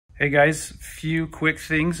Hey guys, few quick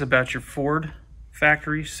things about your Ford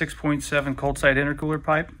factory 6.7 cold side intercooler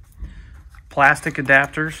pipe. Plastic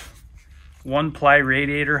adapters, 1-ply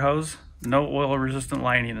radiator hose, no oil resistant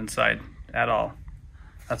lining inside at all.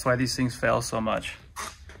 That's why these things fail so much.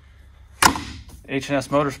 H&S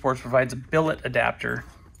Motorsports provides a billet adapter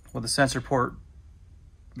with a sensor port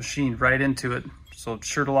machined right into it. So it's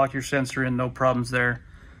sure to lock your sensor in, no problems there.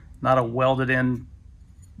 Not a welded in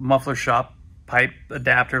muffler shop pipe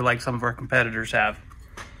adapter like some of our competitors have.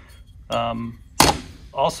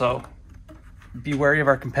 Also, be wary of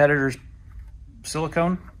our competitors'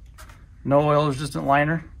 silicone. No oil resistant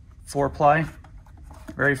liner, 4-ply,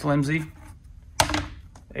 very flimsy.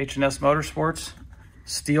 H&S Motorsports,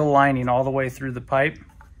 steel lining all the way through the pipe.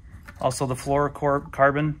 Also the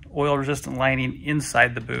fluorocarbon oil resistant lining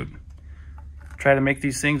inside the boot. Try to make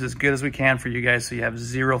these things as good as we can for you guys so you have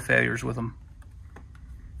zero failures with them.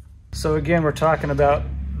 So again, we're talking about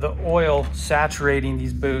the oil saturating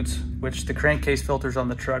these boots, which the crankcase filters on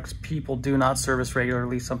the trucks, people do not service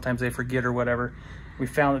regularly. Sometimes they forget or whatever. We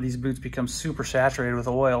found that these boots become super saturated with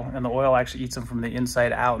oil, and the oil actually eats them from the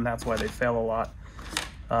inside out, and that's why they fail a lot.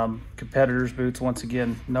 Competitors' boots, once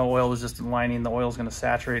again, no oil resistant lining. The oil is going to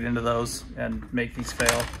saturate into those and make these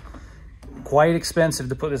fail. Quite expensive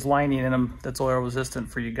to put this lining in them that's oil resistant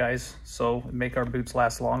for you guys, so make our boots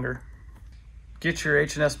last longer. Get your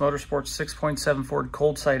H&S Motorsports 6.7 Ford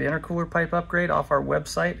cold side intercooler pipe upgrade off our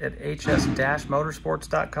website at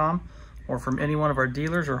hs-motorsports.com or from any one of our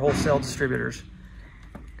dealers or wholesale distributors.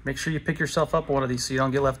 Make sure you pick yourself up one of these so you don't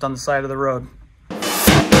get left on the side of the road.